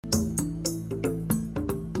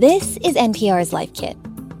This is NPR's Life Kit.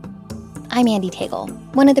 I'm Andy Tagle,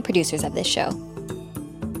 one of the producers of this show.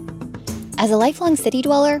 As a lifelong city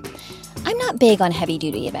dweller, I'm not big on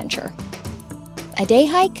heavy-duty adventure. A day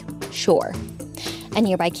hike? Sure. A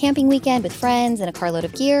nearby camping weekend with friends and a carload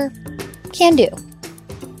of gear? Can do.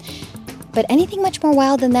 But anything much more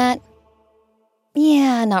wild than that?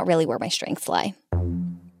 Yeah, not really where my strengths lie.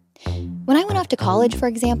 When I went off to college, for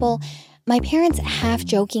example, my parents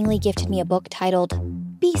half-jokingly gifted me a book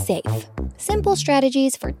titled Be Safe: Simple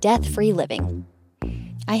Strategies for Death-Free Living.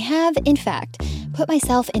 I have, in fact, put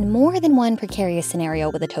myself in more than one precarious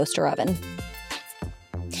scenario with a toaster oven.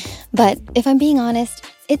 But if I'm being honest,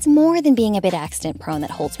 it's more than being a bit accident-prone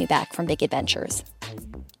that holds me back from big adventures.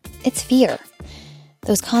 It's fear.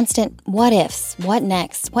 Those constant what-ifs, what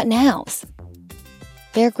next, what nows.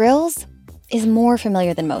 Bear Grylls is more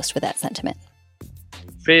familiar than most with that sentiment.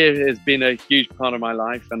 Fear has been a huge part of my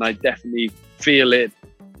life, and I definitely feel it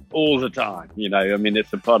all the time.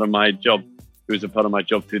 It's a part of my job. It was a part of my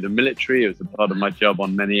job through the military. It was a part of my job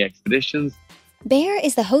on many expeditions. Bear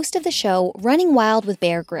is the host of the show Running Wild with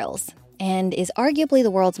Bear Grylls, and is arguably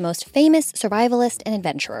the world's most famous survivalist and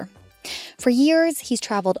adventurer. For years, he's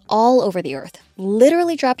traveled all over the earth,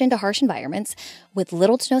 literally dropped into harsh environments with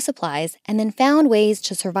little to no supplies, and then found ways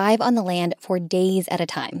to survive on the land for days at a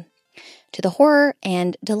time, to the horror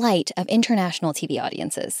and delight of international TV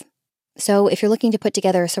audiences. So if you're looking to put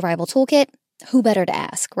together a survival toolkit, who better to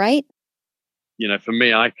ask, right? For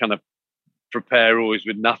me, I kind of prepare always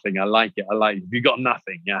with nothing. I like it. If you got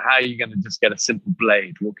nothing, how are you going to just get a simple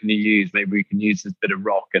blade? What can you use? Maybe we can use this bit of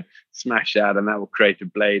rock and smash that, and that will create a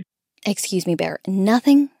blade. Excuse me, Bear.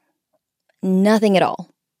 Nothing? Nothing at all.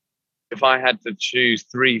 If I had to choose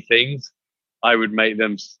three things, I would make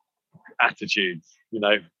them attitudes.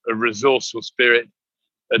 A resourceful spirit,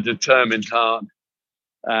 a determined heart,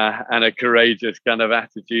 and a courageous kind of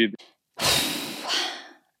attitude.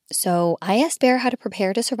 So I asked Bear how to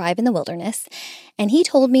prepare to survive in the wilderness, and he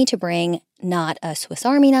told me to bring not a Swiss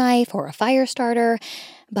Army knife or a fire starter,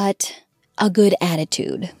 but a good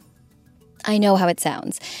attitude. I know how it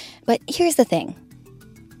sounds, but here's the thing.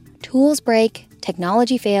 Tools break,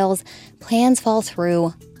 technology fails, plans fall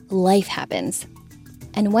through, life happens.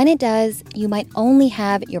 And when it does, you might only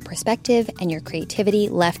have your perspective and your creativity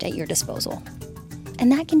left at your disposal.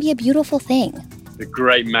 And that can be a beautiful thing. The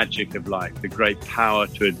great magic of life, the great power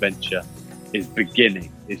to adventure is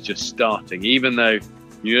beginning, it's just starting, even though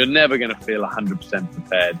you're never going to feel 100%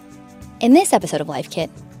 prepared. In this episode of Life Kit,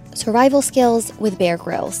 survival skills with Bear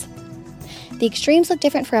Grylls. The extremes look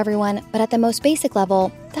different for everyone, but at the most basic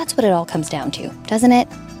level, that's what it all comes down to, doesn't it?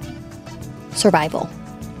 Survival.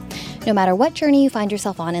 No matter what journey you find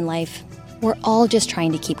yourself on in life, we're all just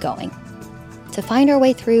trying to keep going. To find our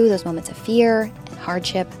way through those moments of fear and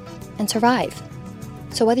hardship and survive.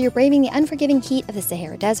 So whether you're braving the unforgiving heat of the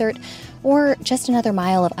Sahara Desert or just another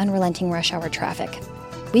mile of unrelenting rush hour traffic,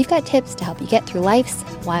 we've got tips to help you get through life's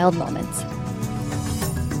wild moments.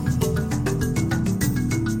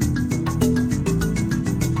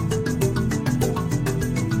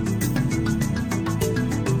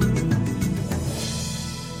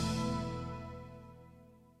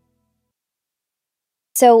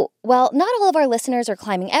 So, while not all of our listeners are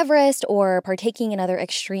climbing Everest or partaking in other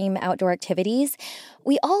extreme outdoor activities,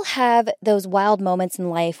 we all have those wild moments in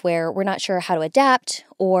life where we're not sure how to adapt,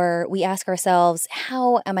 or we ask ourselves,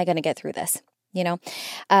 how am I going to get through this?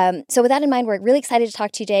 So with that in mind, we're really excited to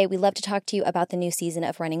talk to you today. We love to talk to you about the new season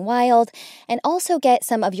of Running Wild and also get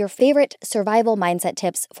some of your favorite survival mindset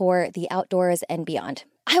tips for the outdoors and beyond.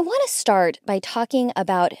 I want to start by talking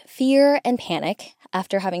about fear and panic.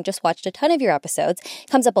 After having just watched a ton of your episodes, it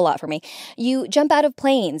comes up a lot for me. You jump out of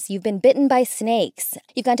planes, you've been bitten by snakes,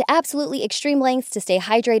 you've gone to absolutely extreme lengths to stay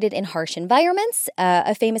hydrated in harsh environments.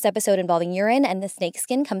 A famous episode involving urine and the snake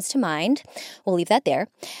skin comes to mind. We'll leave that there.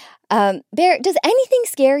 Bear, does anything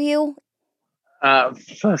scare you?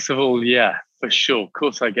 First of all, yeah, for sure. Of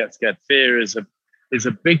course I get scared. Fear is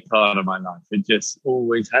a big part of my life. It just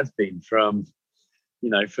always has been from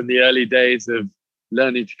the early days of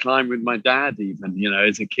learning to climb with my dad, even,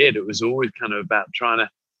 as a kid. It was always kind of about trying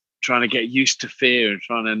to get used to fear and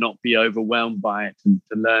trying to not be overwhelmed by it, and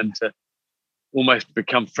to learn to almost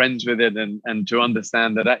become friends with it, and to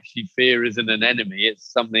understand that actually fear isn't an enemy. It's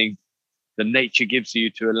something that nature gives you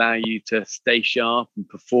to allow you to stay sharp and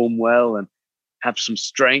perform well and have some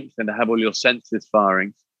strength and to have all your senses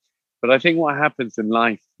firing. But I think what happens in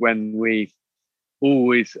life when we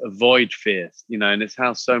always avoid fears, and it's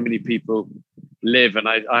how so many people live. And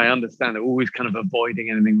I understand they're always kind of avoiding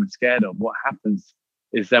anything we're scared of. What happens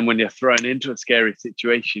is then when you're thrown into a scary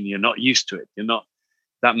situation, you're not used to it. You're not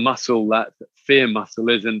that muscle, that fear muscle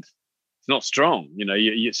it's not strong.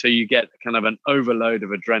 So you get kind of an overload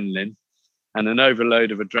of adrenaline, and an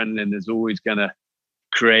overload of adrenaline is always going to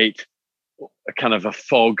create a kind of a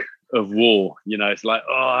fog of war. It's like,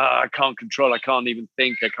 oh, I can't control, I can't even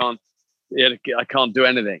think, I can't do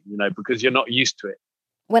anything, because you're not used to it.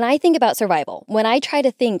 When I think about survival, when I try to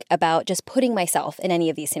think about just putting myself in any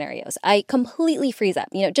of these scenarios, I completely freeze up.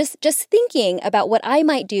 Just thinking about what I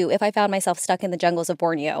might do if I found myself stuck in the jungles of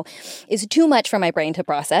Borneo is too much for my brain to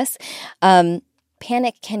process.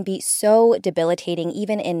 Panic can be so debilitating,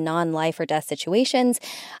 even in non-life or death situations.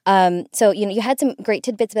 So, you had some great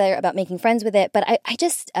tidbits there about making friends with it, but I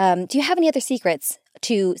just, do you have any other secrets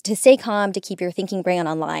to stay calm, to keep your thinking brain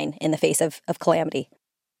online in the face of calamity?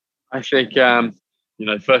 I think,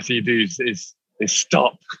 first thing you do is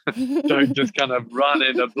stop. Don't just kind of run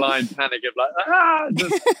in a blind panic of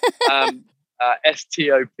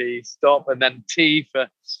STOP, stop, and then T for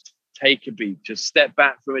take a beat. Just step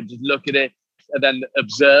back from it, just look at it, and then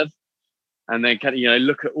observe, and then kind of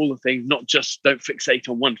look at all the things. Don't fixate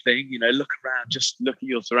on one thing. Look around, just look at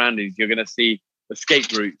your surroundings. You're going to see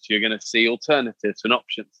escape routes. You're going to see alternatives and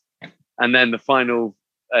options, and then the final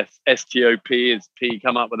STOP is P.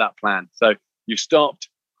 Come up with that plan. So you stopped,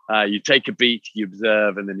 you take a beat, you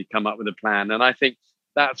observe, and then you come up with a plan. And I think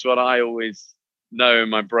that's what I always know in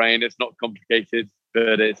my brain. It's not complicated,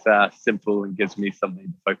 but it's simple and gives me something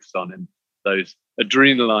to focus on in those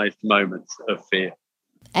adrenalized moments of fear.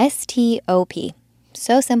 STOP.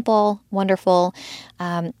 So simple, wonderful.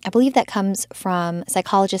 I believe that comes from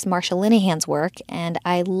psychologist Marsha Linehan's work, and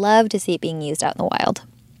I love to see it being used out in the wild.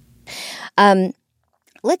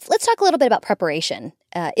 Let's talk a little bit about preparation.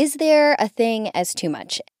 Is there a thing as too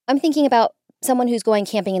much? I'm thinking about someone who's going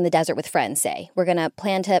camping in the desert with friends, say. We're going to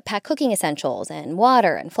plan to pack cooking essentials and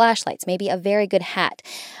water and flashlights, maybe a very good hat.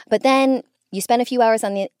 But then you spend a few hours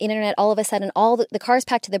on the internet, all of a sudden all the car's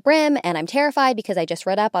packed to the brim, and I'm terrified because I just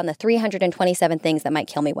read up on the 327 things that might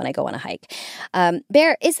kill me when I go on a hike.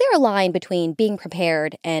 Bear, is there a line between being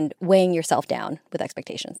prepared and weighing yourself down with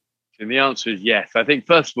expectations? And the answer is yes. I think,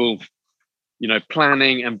 first of all,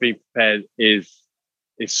 planning and being prepared is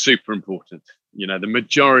super important. The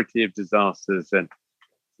majority of disasters and,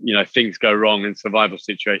 things go wrong in survival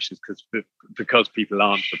situations because people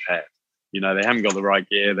aren't prepared. They haven't got the right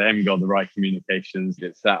gear, they haven't got the right communications.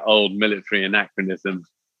 It's that old military anachronism,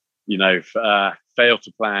 fail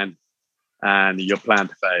to plan and your plan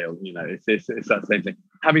to fail. It's that same thing.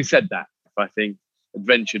 Having said that, I think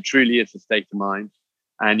adventure truly is a state of mind,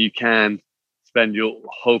 and you can spend your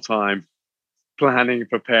whole time planning,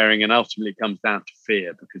 preparing, and ultimately it comes down to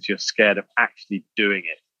fear because you're scared of actually doing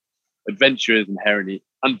it. Adventure is inherently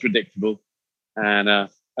unpredictable, and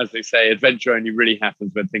as they say, adventure only really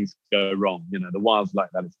happens when things go wrong. The wild's like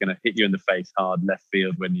that. It's going to hit you in the face hard, left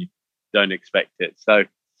field, when you don't expect it. So,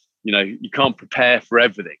 you can't prepare for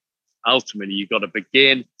everything. Ultimately, you've got to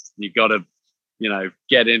begin. You've got to,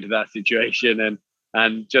 get into that situation.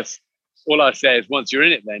 And just all I say is once you're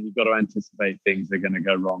in it, then you've got to anticipate things are going to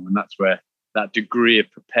go wrong. And that's where that degree of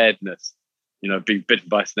preparedness, being bitten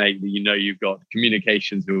by a snake, that you've got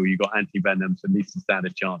communications or you've got anti-venoms, at least a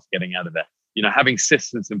standard chance of getting out of there. Having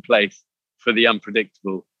systems in place for the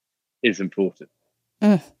unpredictable is important.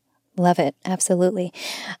 Love it. Absolutely.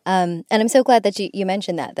 And I'm so glad that you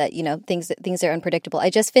mentioned that things are unpredictable. I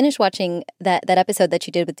just finished watching that episode that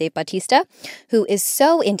you did with Dave Bautista, who is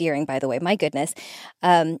so endearing, by the way, my goodness.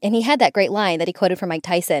 And he had that great line that he quoted from Mike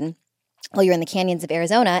Tyson. While you're in the canyons of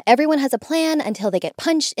Arizona, everyone has a plan until they get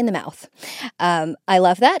punched in the mouth. I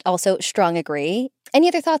love that. Also, strong agree. Any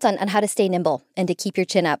other thoughts on how to stay nimble and to keep your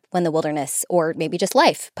chin up when the wilderness or maybe just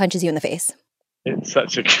life punches you in the face? It's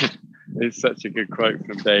such a good quote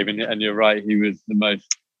from Dave, and you're right. He was the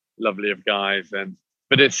most lovely of guys,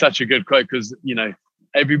 but it's such a good quote because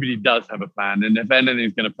everybody does have a plan, and if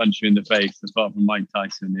anything's going to punch you in the face, apart from Mike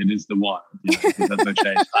Tyson, it is the wild. As I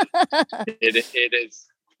say, it is.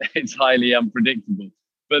 It's highly unpredictable,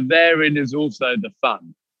 but therein is also the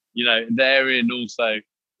fun. Therein also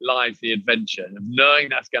lies the adventure of knowing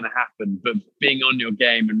that's going to happen, but being on your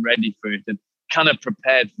game and ready for it and kind of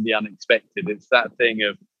prepared for the unexpected. It's that thing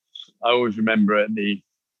of, I always remember at the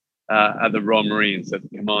Royal Marines, at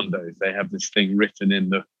the Commandos, they have this thing written in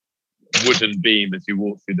the wooden beam as you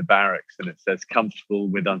walk through the barracks, and it says comfortable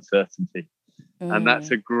with uncertainty. And that's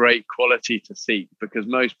a great quality to seek, because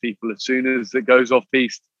most people, as soon as it goes off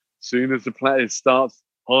piste, as soon as the play starts,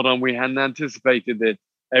 hold on, we hadn't anticipated this.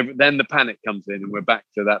 Then the panic comes in and we're back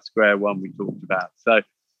to that square one we talked about. So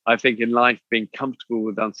I think in life, being comfortable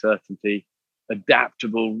with uncertainty,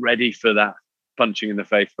 adaptable, ready for that punching in the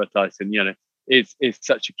face by Tyson, is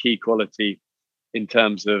such a key quality in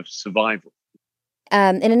terms of survival.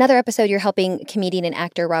 In another episode, you're helping comedian and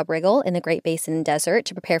actor Rob Riggle in the Great Basin Desert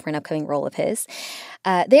to prepare for an upcoming role of his.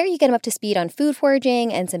 There, you get him up to speed on food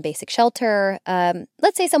foraging and some basic shelter.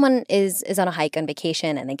 Let's say someone is on a hike on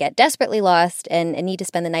vacation and they get desperately lost and need to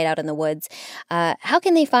spend the night out in the woods. How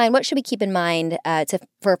can they find, what should we keep in mind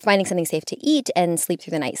for finding something safe to eat and sleep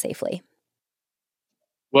through the night safely?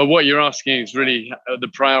 Well, what you're asking is really the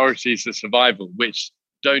priorities of survival, which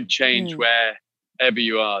don't change wherever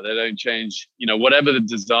you are. They don't change, whatever the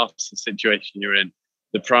disaster situation you're in,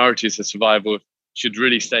 the priorities of survival should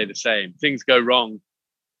really stay the same. Things go wrong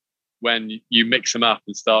when you mix them up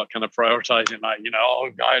and start kind of prioritizing I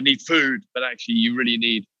need food, but actually you really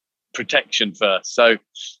need protection first. So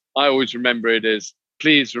I always remember it as,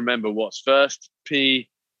 please remember what's first, PRWF.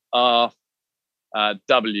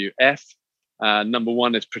 Number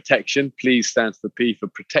one is protection. Please stands for P for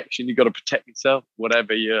protection. You've got to protect yourself,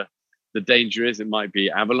 whatever the danger is. It might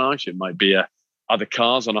be avalanche. It might be other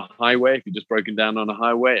cars on a highway. If you're just broken down on a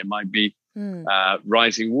highway, it might be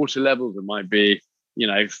rising water levels. It might be,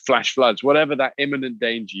 flash floods, whatever that imminent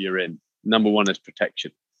danger you're in. Number one is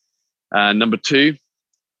protection. Number two,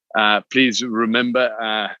 please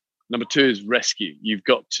remember, number two is rescue. You've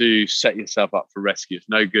got to set yourself up for rescue. It's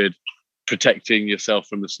no good protecting yourself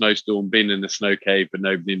from the snowstorm, being in the snow cave, but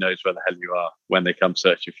nobody knows where the hell you are when they come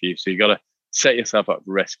searching for you. So you got to set yourself up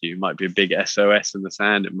for rescue. It might be a big SOS in the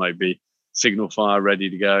sand. It might be signal fire ready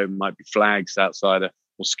to go. It might be flags outside or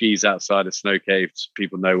skis outside a snow cave so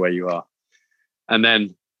people know where you are. And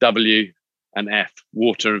then W and F,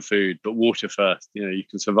 water and food, but water first. You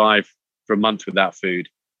can survive for a month without food,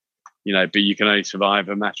 but you can only survive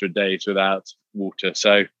a matter of days without water.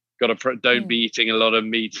 So don't be eating a lot of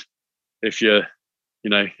meat if you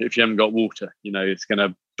haven't got water. It's going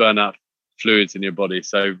to burn up fluids in your body.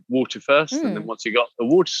 So water first, and then once you got the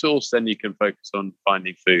water source, then you can focus on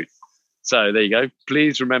finding food. So there you go.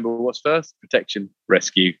 Please remember what's first: protection,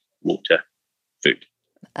 rescue, water, food.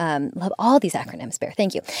 Love all these acronyms, Bear.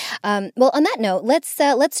 Thank you. Well, on that note, let's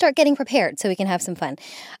start getting prepared so we can have some fun.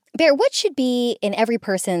 Bear, what should be in every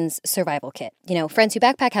person's survival kit? Friends who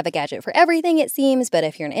backpack have a gadget for everything, it seems, but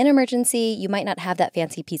if you're in an emergency, you might not have that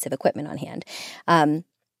fancy piece of equipment on hand.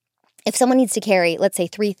 If someone needs to carry, let's say,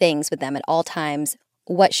 3 things with them at all times,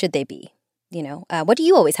 what should they be? What do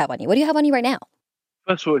you always have on you? What do you have on you right now?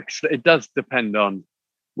 First of all, it does depend on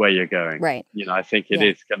where you're going. Right. I think it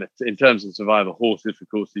is kind of, in terms of survival, horses for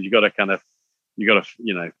courses, you got to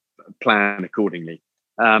plan accordingly.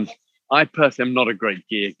 I personally am not a great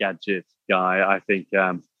gear gadget guy. I think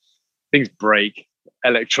things break,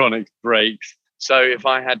 electronics breaks. So if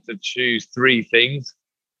I had to choose 3 things,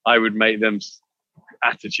 I would make them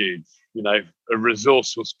attitudes, a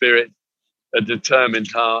resourceful spirit, a determined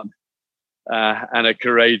heart, and a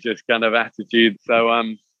courageous kind of attitude. So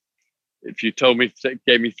if you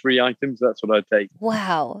gave me 3 items, that's what I'd take.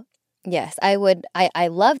 Wow. Yes, I would. I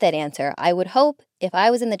love that answer. I would hope if I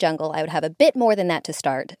was in the jungle, I would have a bit more than that to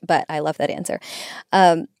start, but I love that answer.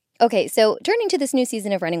 Okay, so turning to this new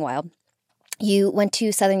season of Running Wild, you went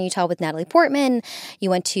to southern Utah with Natalie Portman.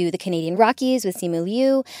 You went to the Canadian Rockies with Simu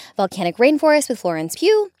Liu, volcanic rainforest with Florence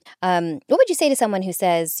Pugh. What would you say to someone who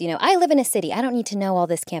says, I live in a city, I don't need to know all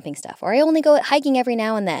this camping stuff, or I only go hiking every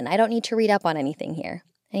now and then, I don't need to read up on anything here?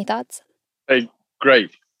 Any thoughts? Hey,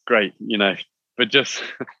 great, but just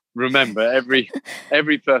remember, every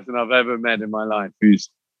person I've ever met in my life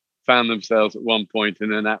who's found themselves at one point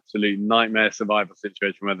in an absolute nightmare survival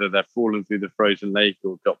situation, whether they're fallen through the frozen lake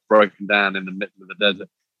or got broken down in the middle of the desert.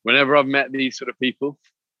 Whenever I've met these sort of people,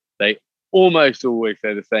 they almost always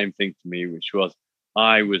say the same thing to me, which was,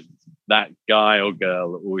 I was that guy or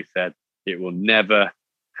girl that always said, it will never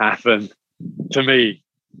happen to me.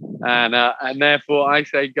 And therefore I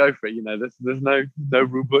say, go for it. There's no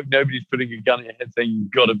rule book. Nobody's putting a gun at your head saying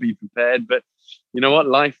you've got to be prepared. But you know what?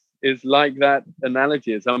 Life is like that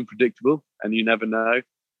analogy. It's unpredictable and you never know.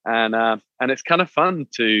 And it's kind of fun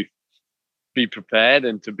to be prepared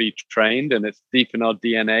and to be trained. And it's deep in our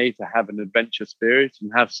DNA to have an adventure spirit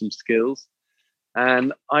and have some skills.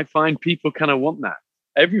 And I find people kind of want that.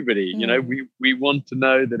 Everybody, we want to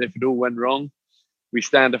know that if it all went wrong, we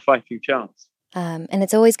stand a fighting chance. And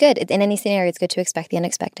it's always good. In any scenario, it's good to expect the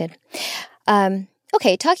unexpected.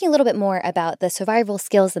 Okay, talking a little bit more about the survival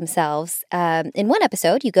skills themselves. In one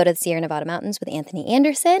episode, you go to the Sierra Nevada mountains with Anthony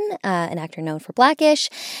Anderson, an actor known for Blackish.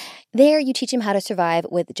 There, you teach him how to survive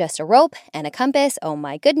with just a rope and a compass. Oh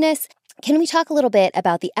my goodness. Can we talk a little bit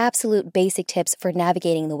about the absolute basic tips for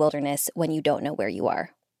navigating the wilderness when you don't know where you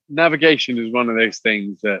are? Navigation is one of those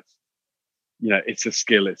things that, it's a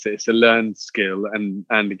skill. It's a learned skill. And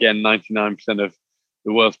again, 99% of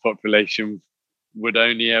the world's population would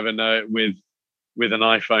only ever know it with an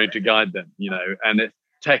iPhone to guide them, and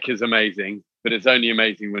tech is amazing, but it's only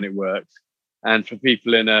amazing when it works. And for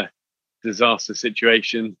people in a disaster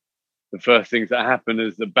situation, the first things that happen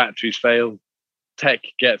is the batteries fail, tech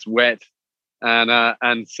gets wet,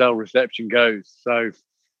 and cell reception goes. So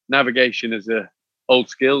navigation is a old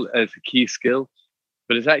skill, as a key skill,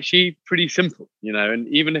 but it's actually pretty simple, and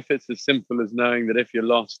even if it's as simple as knowing that if you're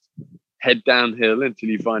lost, head downhill until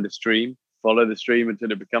you find a stream, follow the stream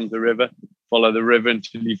until it becomes a river, follow the river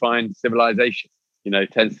until you find civilization,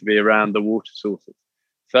 it tends to be around the water sources.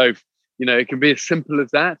 So, it can be as simple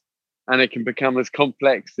as that, and it can become as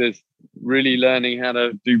complex as really learning how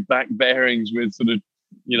to do back bearings with sort of,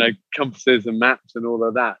 compasses and maps and all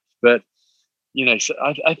of that. But, so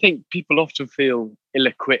I think people often feel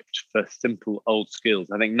ill-equipped for simple old skills.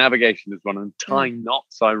 I think navigation is one, and tying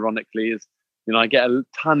knots, ironically, is, I get a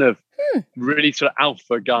ton of really sort of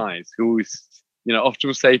alpha guys who always, often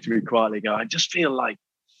will say to me quietly, I feel like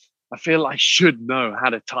I should know how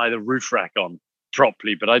to tie the roof rack on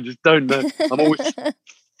properly, but I just don't know. I'm always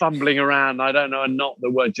fumbling around. I don't know a knot, the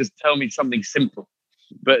word. Just tell me something simple.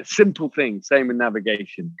 But simple things, same in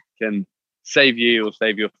navigation, can save you or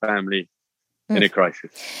save your family in a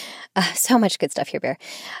crisis. So much good stuff here, Bear.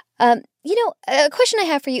 A question I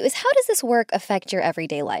have for you is, how does this work affect your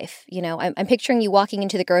everyday life? I'm picturing you walking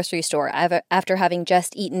into the grocery store after having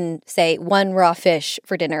just eaten, say, one raw fish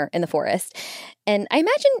for dinner in the forest. And I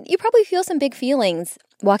imagine you probably feel some big feelings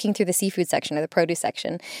walking through the seafood section or the produce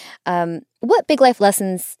section. What big life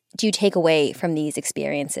lessons do you take away from these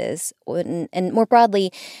experiences? And more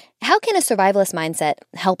broadly, how can a survivalist mindset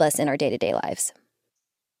help us in our day-to-day lives?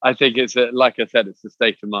 I think like I said, it's a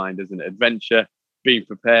state of mind, isn't it? Adventure, being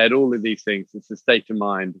prepared, all of these things. It's a state of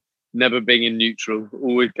mind, never being in neutral,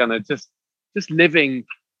 always kind of just living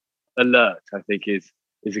alert, I think is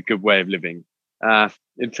a good way of living.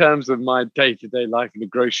 In terms of my day-to-day life in the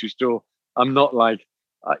grocery store, I'm not like,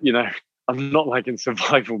 I'm not like in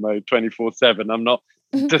survival mode 24/7. I'm not,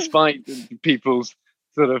 despite people's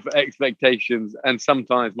sort of expectations and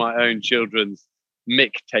sometimes my own children's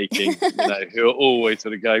mick taking, who are always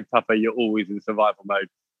sort of going, Papa, you're always in survival mode.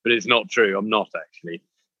 But it's not true. I'm not actually.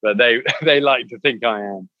 But they like to think I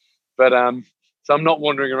am. But so I'm not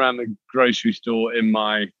wandering around the grocery store in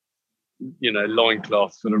my,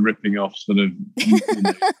 loincloth, sort of ripping off sort of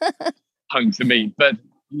hunks of meat. But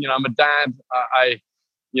I'm a dad. I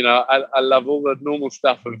love all the normal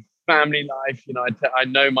stuff of family life. I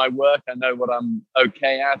know my work. I know what I'm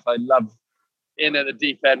okay at. I love in at the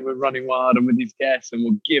deep end with Running Wild and with these guests, and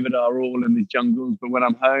we'll give it our all in these jungles. But when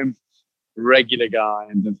I'm home, regular guy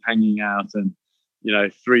and just hanging out, and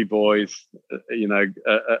 3 boys,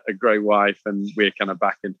 a great wife, and we're kind of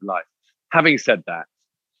back into life. Having said that,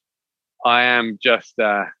 I am just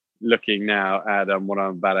looking now at what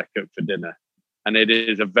I'm about to cook for dinner, and it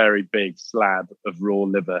is a very big slab of raw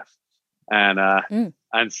liver and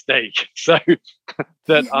steak. So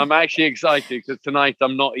that I'm actually excited, because tonight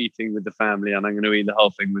I'm not eating with the family, and I'm going to eat the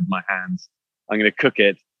whole thing with my hands. I'm going to cook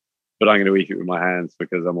it, but I'm going to eat it with my hands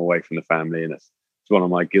because I'm away from the family, and it's one of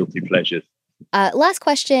my guilty pleasures. Last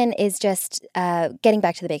question is just getting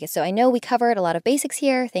back to the basics. So I know we covered a lot of basics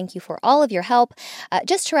here. Thank you for all of your help.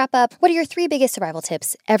 Just to wrap up, what are your 3 biggest survival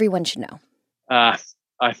tips everyone should know?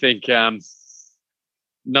 I think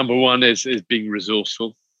number 1 is being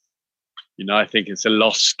resourceful. I think it's a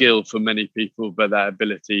lost skill for many people, but that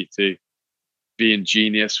ability to be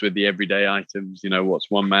ingenious with the everyday items, what's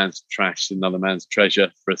one man's trash, another man's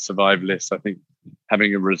treasure for a survivalist. I think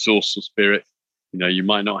having a resourceful spirit, you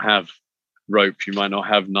might not have rope, you might not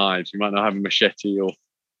have knives, you might not have a machete or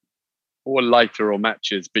a lighter or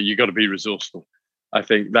matches, but you got to be resourceful. I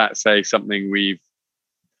think that's something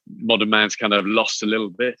modern man's kind of lost a little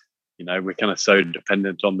bit. We're kind of so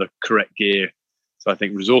dependent on the correct gear. So I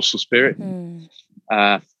think resourceful spirit.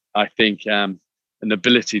 I think an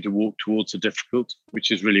ability to walk towards the difficult,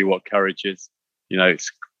 which is really what courage is.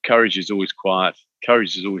 Courage is always quiet.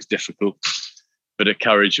 Courage is always difficult. But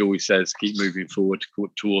courage always says, keep moving forward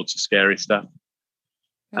towards the scary stuff.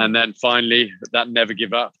 And then finally, that never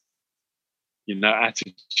give up,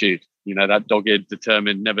 attitude, that dogged,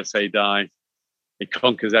 determined, never say die. It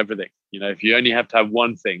conquers everything. If you only have to have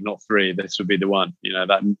one thing, not 3, this would be the one.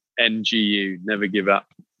 That NGU, never give up.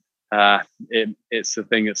 It's the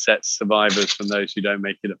thing that sets survivors from those who don't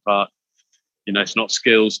make it apart. It's not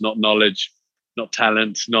skills, not knowledge, not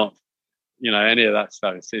talent, not, any of that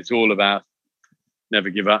stuff. It's all about never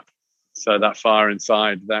give up. So that fire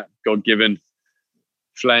inside, that God-given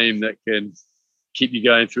flame that can keep you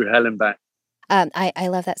going through hell and back. I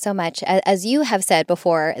love that so much. As you have said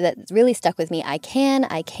before, that really stuck with me. I can.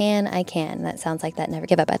 That sounds like that never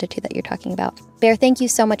give up attitude that you're talking about. Bear, thank you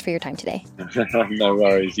so much for your time today. No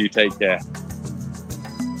worries. You take care.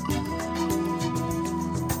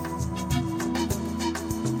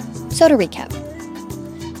 So to recap,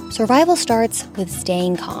 survival starts with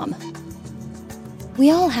staying calm. We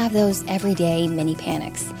all have those everyday mini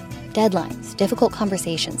panics, deadlines, difficult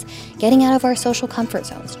conversations, getting out of our social comfort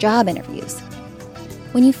zones, job interviews.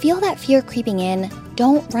 When you feel that fear creeping in,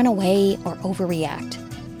 don't run away or overreact.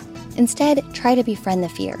 Instead, try to befriend the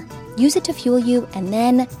fear. Use it to fuel you and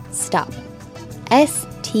then stop.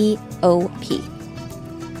 S-T-O-P.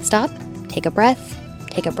 Stop, take a breath,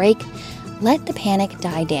 take a break, let the panic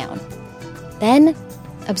die down. Then,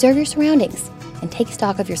 observe your surroundings and take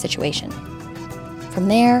stock of your situation. From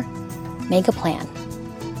there, make a plan.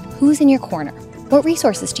 Who's in your corner? What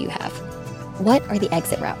resources do you have? What are the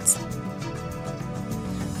exit routes?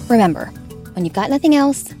 Remember, when you've got nothing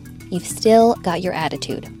else, you've still got your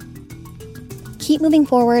attitude. Keep moving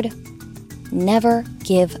forward. Never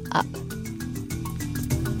give up.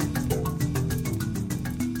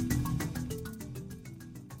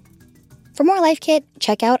 For more Life Kit,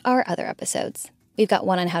 check out our other episodes. We've got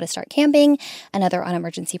one on how to start camping, another on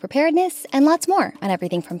emergency preparedness, and lots more on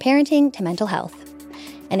everything from parenting to mental health.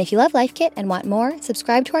 And if you love Life Kit and want more,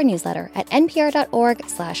 subscribe to our newsletter at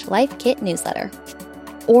npr.org/lifekitnewsletter.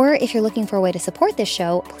 Or if you're looking for a way to support this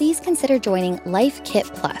show, please consider joining Life Kit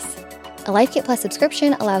Plus. A Life Kit Plus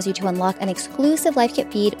subscription allows you to unlock an exclusive Life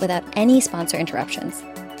Kit feed without any sponsor interruptions.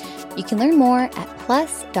 You can learn more at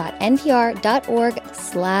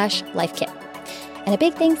plus.npr.org/lifekit. And a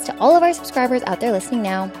big thanks to all of our subscribers out there listening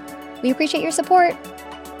now. We appreciate your support.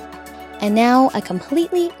 And now, a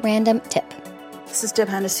completely random tip. This is Deb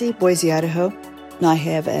Hennessy, Boise, Idaho. And I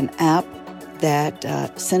have an app that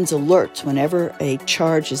sends alerts whenever a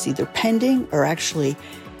charge is either pending or actually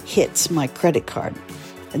hits my credit card.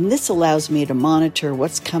 And this allows me to monitor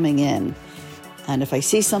what's coming in. And if I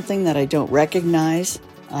see something that I don't recognize,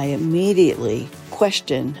 I immediately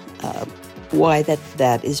question why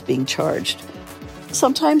that is being charged.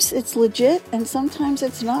 Sometimes it's legit and sometimes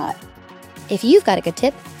it's not. If you've got a good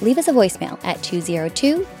tip, leave us a voicemail at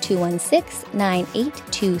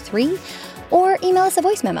 202-216-9823 or email us a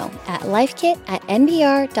voice memo at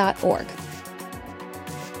lifekit@npr.org.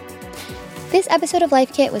 This episode of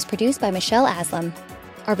Life Kit was produced by Michelle Aslam.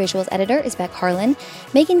 Our visuals editor is Beck Harlan.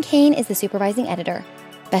 Megan Kane is the supervising editor.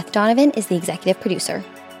 Beth Donovan is the executive producer.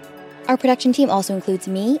 Our production team also includes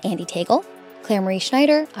me, Andy Tagle, Claire Marie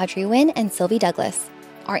Schneider, Audrey Nguyen, and Sylvie Douglas.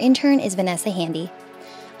 Our intern is Vanessa Handy.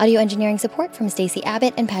 Audio engineering support from Stacey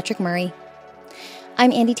Abbott and Patrick Murray.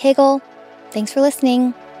 I'm Andy Tagle. Thanks for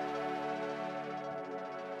listening.